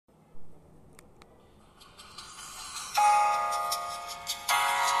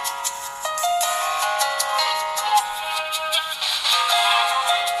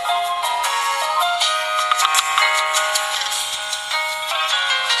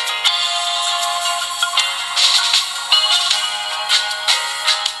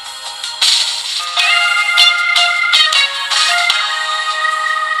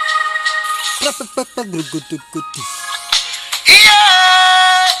You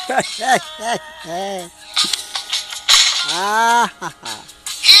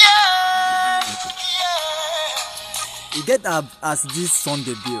get up as this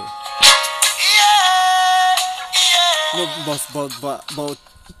Sunday bill. No, but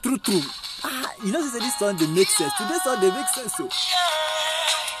true. You know, this Sunday makes sense. Today Sunday makes sense. So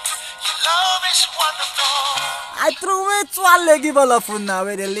I threw it to a leggy ball of now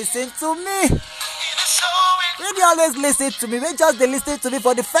where they listen to me. When they always listen to me, when just they listen to me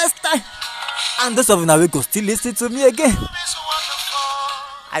for the first time. And those of now we go still listen to me again.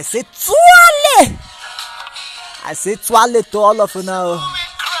 I say twale. I say twale to all of you now.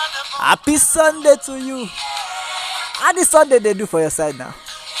 Happy Sunday to you. How the Sunday they do for your side now?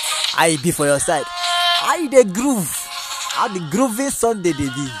 I be for your side. How they groove? How the grooving Sunday they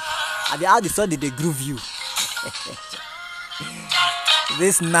be? How the Sunday they groove you?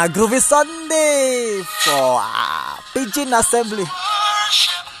 This na groovy Sunday for Pigeon Assembly.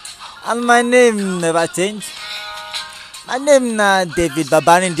 And my name never change. My name na David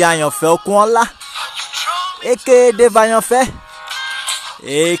Babani Dianyofe Okunla, aka Dave Anyofe,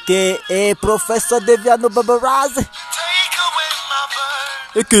 aka Professor Deviano Babarazi,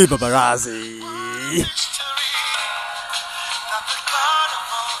 aka Babarazi.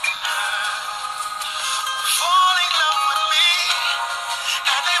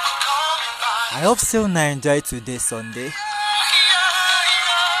 I hope so now enjoy today Sunday.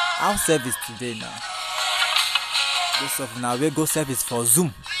 Our service today now. This of now we go service for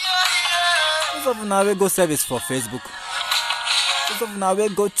Zoom. This of now we go service for Facebook. This of now we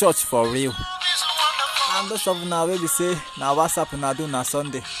go church for real. And this of now we say now WhatsApp na do na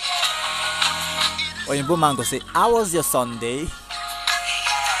Sunday. Oyinbo man go say, how was your Sunday?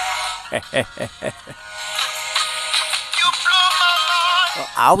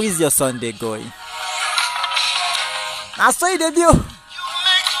 How is your Sunday going? I saw you debut.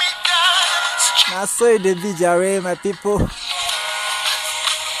 I saw you debut, Jare, my people.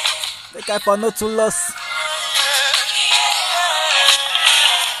 Make I for not too lost.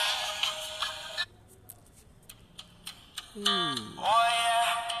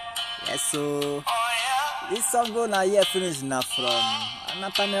 Yes, so this song go now here finish now from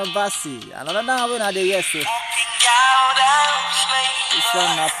Nathaniel Bassey. Another one na the yes. This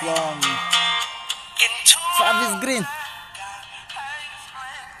one now from Travis Green.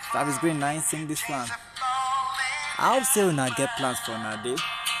 Travis Green now sing this one. I hope say we not get plans for now day.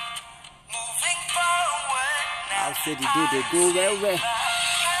 I hope say the day they go well.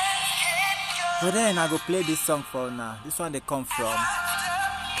 But then I go play this song for now. This one they come from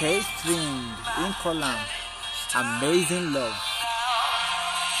K-String in Column. Amazing Love.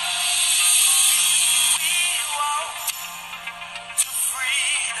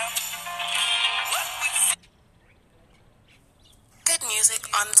 Good music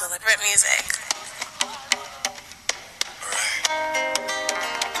on Deliberate Music.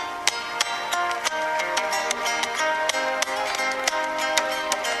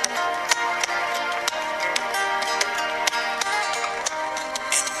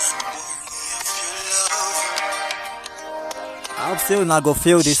 I hope so now go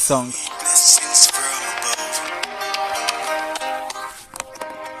feel this song.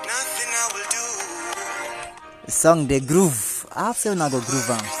 The song they groove. I hope so now go groove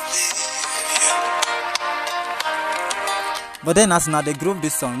on. But then as now they groove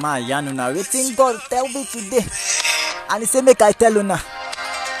this song, my Yanu now waiting God tell me today. And he say make I tell you now.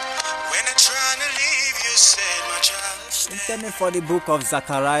 Tell me for the book of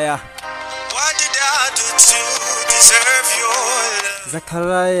Zechariah. What did I do to deserve your love?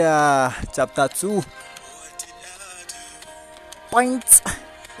 Zechariah chapter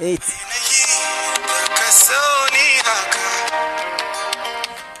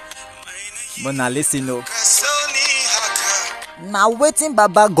 2.8. But now listen up. Now waiting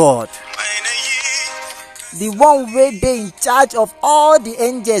Baba God, the one way they in charge of all the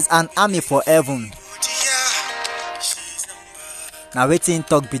angels and army for heaven. Now waiting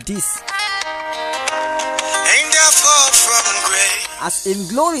talk be this. As in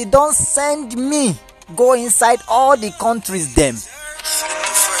glory don't send me go inside all the countries them.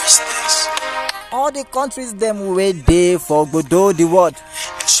 All the countries them where they for go do the word.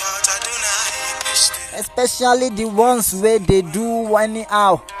 Especially the ones where they do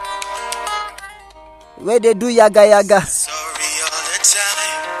anyhow. Where they do yaga yaga.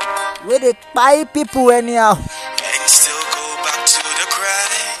 Where they buy people anyhow.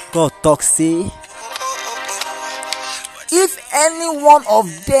 God talk say, if any one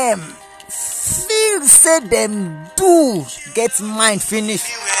of them feel say them do get mind finish,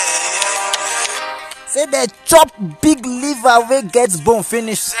 Say they chop big liver wey gets bone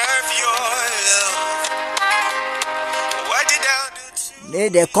finish. Serve your love. What did I do to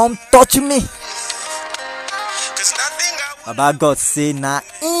They come touch me. 'Cause nothing I would Baba God say na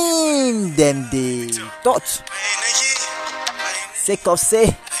him them dey touch. Sake of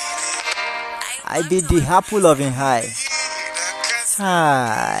say I be the apple of him eye.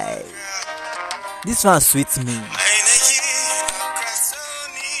 Hi. This one sweet me.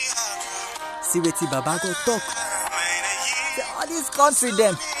 See wetin Baba God talk. Say all this country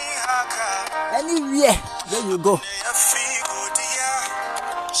them. Anywhere where you go.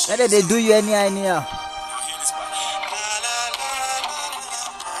 Whether they do you anyhow.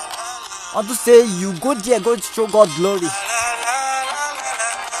 Or to say you go there, go show God glory.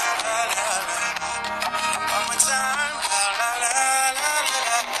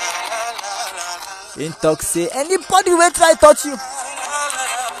 In talk say anybody will try touch you.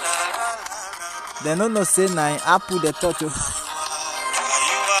 They no know say na apple they touch you.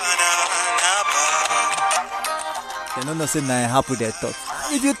 They no know say na apple they touch.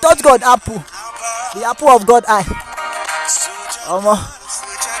 If you touch God apple, the apple of God eye.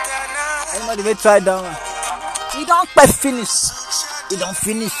 Anybody will try that one. He don't finish. He don't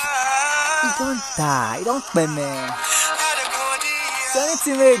finish. He don't die. He don't pay man. So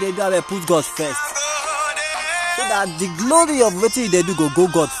anything where they do, they put God first. So that the glory of what they do go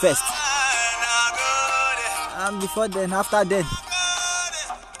God first. And before then, after that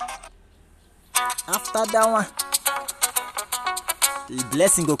one, the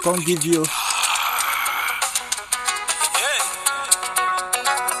blessing go come give you.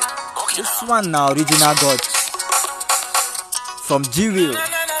 This one now original God from G-Real. I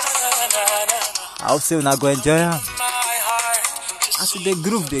hope so now go enjoy him. As the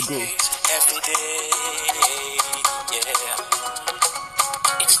groove they go.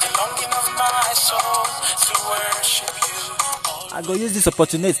 I go use this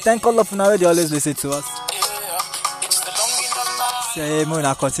opportunity. Thank all of you now they always listen to us. Say more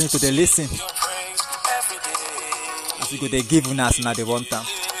now continue to they listen. As you go they give us now they want them.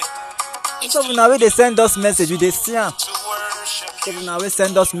 So now they send us message, we they see them. So now we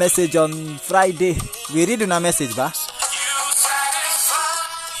send us message on Friday. We read una message, ba?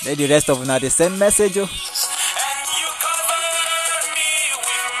 Then the rest of now they send message.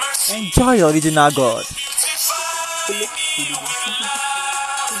 Enjoy original God.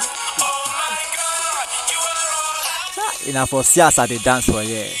 Enough for Sias at the dance for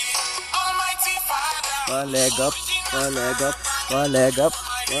yeah. One leg up, one leg up, one leg up,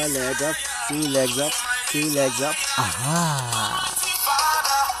 one leg up, 2 legs up, 2 legs up. Aha.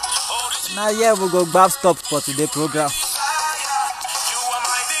 Now yeah, we go grab stop for today's program.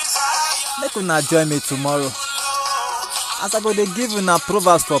 Make una join me tomorrow. As I go they give una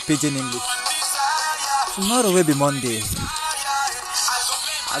proverbs for pidgin English. Tomorrow will be Monday.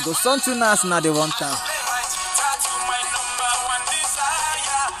 I go send you now the one time.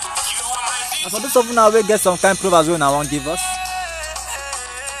 And for those of you now we get some kind of proverbs when I won't give us.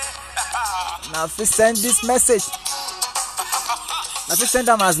 Now if you send this message. Now if you send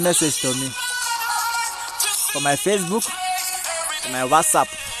them as message to me. For my Facebook. For my WhatsApp.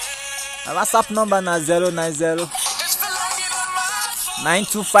 My WhatsApp number now 090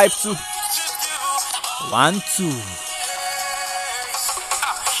 9252 12.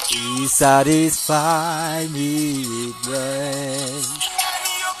 He satisfy me with grace.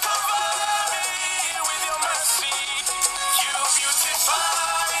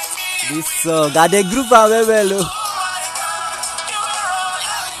 This song got the group and well.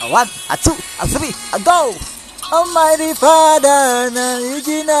 1, 2, 3, go! Almighty Father, na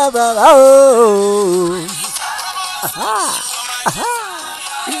Regina Baba. Oh,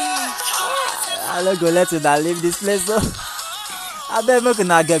 I'll go let you leave this place. So I bet we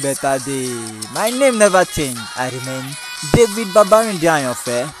can get better day. My name never changed. I remain David Babarin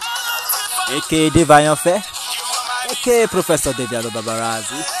Ayanfe, aka Dave Ayanfe, aka Professor David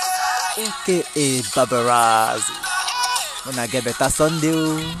Babarazi, aka Babarazi. When I get better Sunday,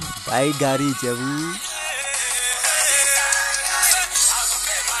 bye Gary Jewu.